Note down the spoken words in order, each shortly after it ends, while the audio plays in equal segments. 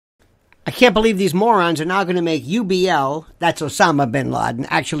I can't believe these morons are now going to make UBL, that's Osama Bin Laden.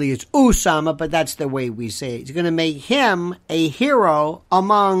 Actually, it's Usama, but that's the way we say it. It's going to make him a hero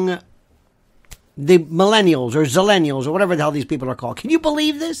among the millennials or Zillennials or whatever the hell these people are called. Can you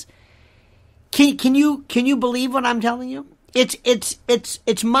believe this? Can you believe what I'm telling you?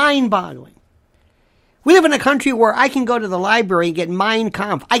 It's mind-boggling. We live in a country where I can go to the library and get Mein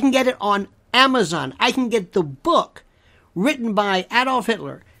Kampf. I can get it on Amazon. I can get the book written by Adolf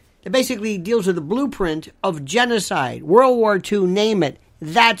Hitler that basically deals with the blueprint of genocide, World War II, name it.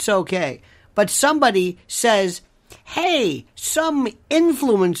 That's okay. But somebody says, hey, some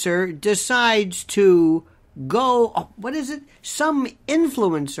influencer decides to go, what is it? Some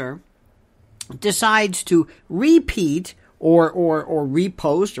influencer decides to repeat or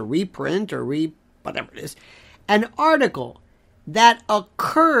repost or reprint or whatever it is, an article that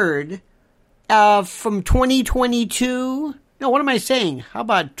occurred from 2022. No, what am I saying? How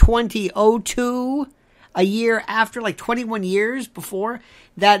about 2002? A year after, like 21 years before,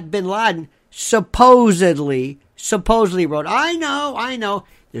 that Bin Laden supposedly wrote. I know.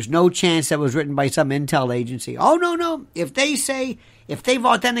 There's no chance that was written by some intel agency. Oh, no. If they've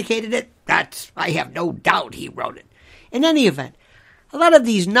authenticated it, I have no doubt he wrote it. In any event, a lot of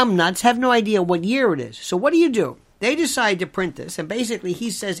these numbnuts have no idea what year it is. So what do? They decide to print this, and basically he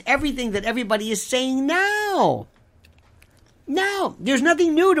says everything that everybody is saying now. Now, there's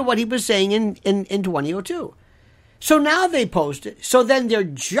nothing new to what he was saying in 2002. So now they post it. So then they're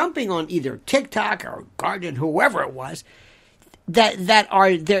jumping on either TikTok or Guardian, whoever it was, they're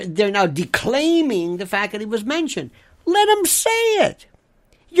now declaiming the fact that he was mentioned. Let them say it.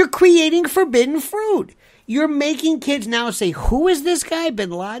 You're creating forbidden fruit. You're making kids now say, who is this guy,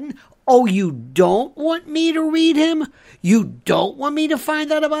 Bin Laden? Oh, you don't want me to read him? You don't want me to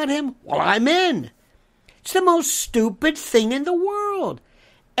find out about him? Well, I'm in. It's the most stupid thing in the world.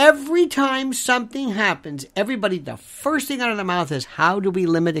 Every time something happens, everybody, the first thing out of their mouth is, how do we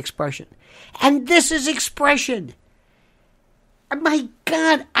limit expression? And this is expression. My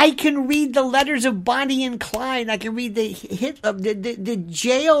God, I can read the letters of Bonnie and Clyde. I can read the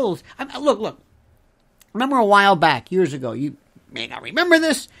jails. Look. Remember a while back, years ago, you may not remember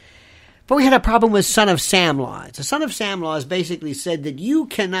this, but we had a problem with Son of Sam laws. The Son of Sam laws basically said that you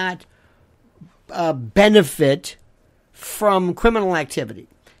cannot benefit from criminal activity.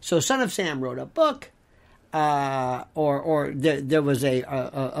 So Son of Sam wrote a book, or there was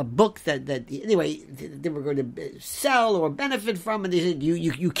a book that anyway they were going to sell or benefit from, and they said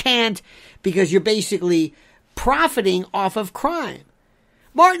you can't because you're basically profiting off of crime.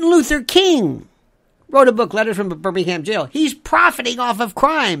 Martin Luther King wrote a book, Letters from Birmingham Jail. He's profiting off of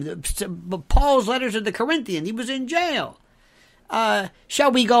crime. Paul's letters to the Corinthians. He was in jail.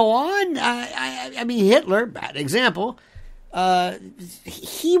 Shall we go on? I mean, Hitler, bad example.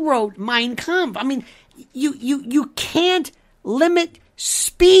 He wrote Mein Kampf. I mean, you can't limit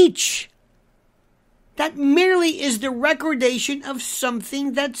speech. That merely is the recordation of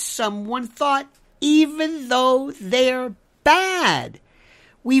something that someone thought, even though they're bad.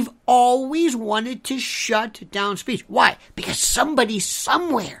 We've always wanted to shut down speech. Why? Because somebody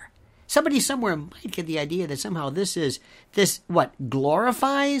somewhere might get the idea that somehow this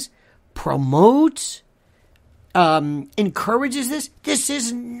glorifies, promotes, encourages this. This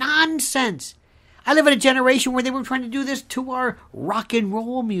is nonsense. I live in a generation where they were trying to do this to our rock and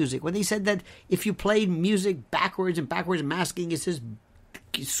roll music, when they said that if you played music backwards and masking is his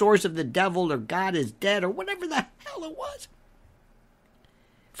source of the devil or God is dead or whatever the hell it was.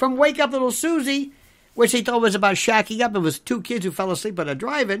 From Wake Up Little Susie, which they thought was about shacking up, it was two kids who fell asleep at a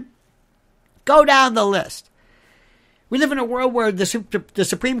drive-in. Go down the list. We live in a world where the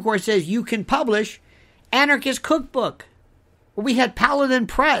Supreme Court says you can publish anarchist cookbook. We had Paladin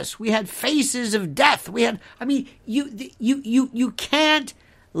Press. We had Faces of Death. You can't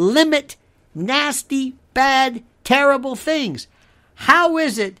limit nasty, bad, terrible things. How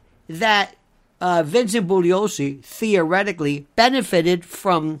is it that Vincent Bugliosi theoretically benefited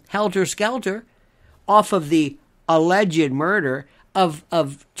from Helter Skelter off of the alleged murder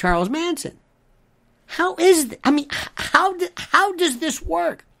of Charles Manson? How is how does this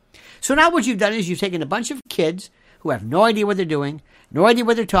work? So now what you've done is you've taken a bunch of kids who have no idea what they're doing, no idea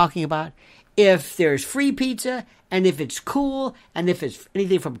what they're talking about, if there's free pizza, and if it's cool, and if it's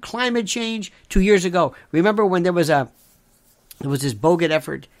anything from climate change. 2 years ago, remember when there was this bogus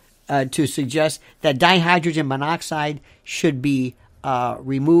effort to suggest that dihydrogen monoxide should be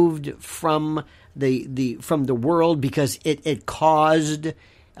removed from the world because it caused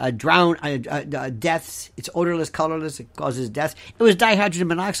deaths. It's odorless, colorless. It causes death. It was dihydrogen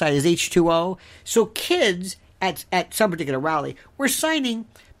monoxide, is H2O. So kids at some particular rally were signing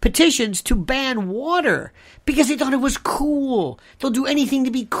petitions to ban water because they thought it was cool. They'll do anything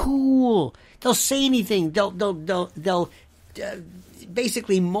to be cool. They'll say anything. They'll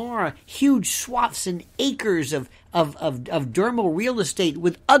basically mar huge swaths and acres of dermal real estate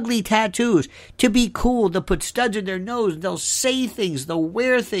with ugly tattoos to be cool. They'll put studs in their nose. They'll say things. They'll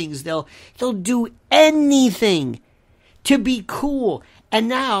wear things. They'll do anything to be cool. And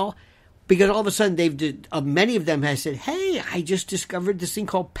now, because all of a sudden many of them have said, hey, I just discovered this thing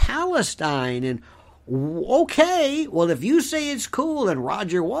called Palestine. And okay, well, if you say it's cool and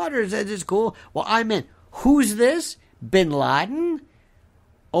Roger Waters says it's cool, well, I'm in. Who's this? Bin Laden?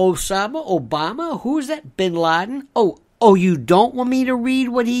 Osama? Obama? Who's that? Bin Laden? Oh, you don't want me to read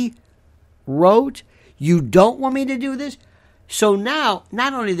what he wrote? You don't want me to do this? So now,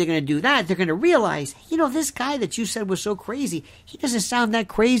 not only are they going to do that, they're going to realize, this guy that you said was so crazy, he doesn't sound that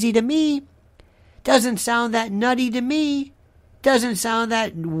crazy to me. Doesn't sound that nutty to me. Doesn't sound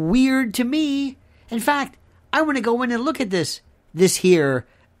that weird to me. In fact, I want to go in and look at this here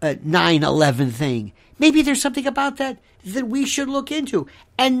 9/11 thing. Maybe there's something about that we should look into.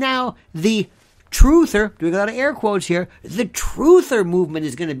 And now the truther, doing a lot of air quotes here, the truther movement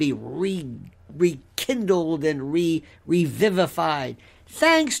is going to be rekindled and revivified,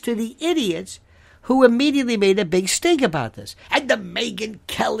 thanks to the idiots who immediately made a big stink about this. And the Megyn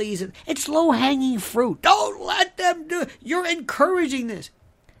Kellys, it's low-hanging fruit. Don't let them do it. You're encouraging this.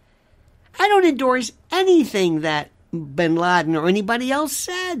 I don't endorse anything that Bin Laden or anybody else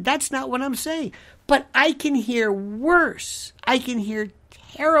said. That's not what I'm saying. But I can hear worse. I can hear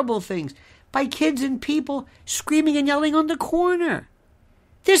terrible things by kids and people screaming and yelling on the corner.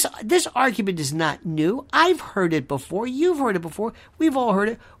 This argument is not new. I've heard it before. You've heard it before. We've all heard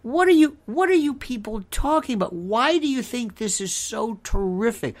it. What are you people talking about? Why do you think this is so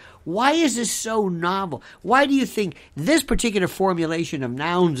terrific? Why is this so novel? Why do you think this particular formulation of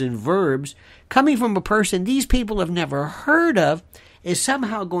nouns and verbs coming from a person these people have never heard of is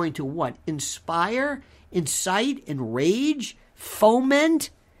somehow going to what? Inspire, incite, enrage, foment,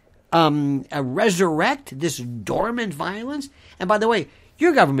 resurrect this dormant violence? And by the way,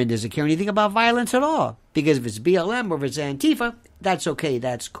 your government doesn't care anything about violence at all. Because if it's BLM or if it's Antifa, that's okay,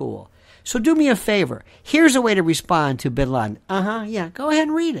 that's cool. So do me a favor. Here's a way to respond to Bin Laden. Yeah, go ahead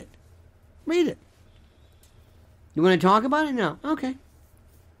and read it. Read it. You want to talk about it? No. Okay.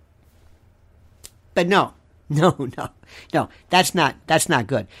 But no, that's not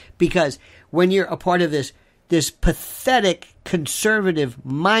good. Because when you're a part of this pathetic conservative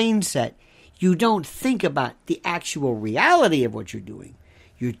mindset, you don't think about the actual reality of what you're doing.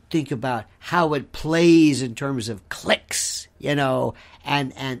 You think about how it plays in terms of clicks, and how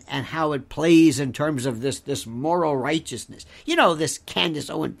it plays in terms of this moral righteousness. This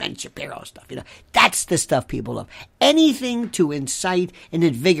Candace Owen, Ben Shapiro stuff. That's the stuff people love. Anything to incite and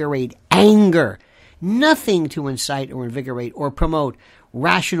invigorate anger. Nothing to incite or invigorate or promote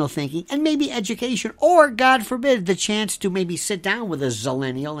rational thinking and maybe education, or, God forbid, the chance to maybe sit down with a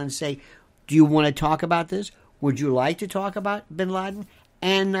Zillennial and say, do you want to talk about this? Would you like to talk about Bin Laden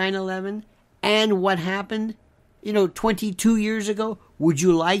and 9/11 and what happened, 22 years ago? Would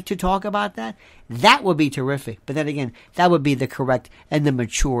you like to talk about that? That would be terrific. But then again, that would be the correct and the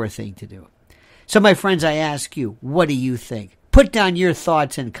mature thing to do. So, my friends, I ask you, what do you think? Put down your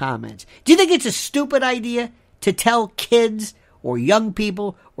thoughts and comments. Do you think it's a stupid idea to tell kids or young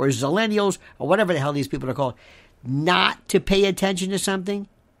people or Zillennials or whatever the hell these people are called not to pay attention to something?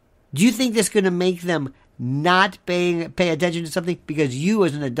 Do you think this is going to make them not pay attention to something because you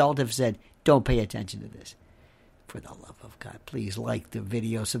as an adult have said, don't pay attention to this? For the love of God, please like the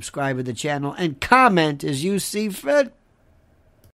video, subscribe to the channel, and comment as you see fit.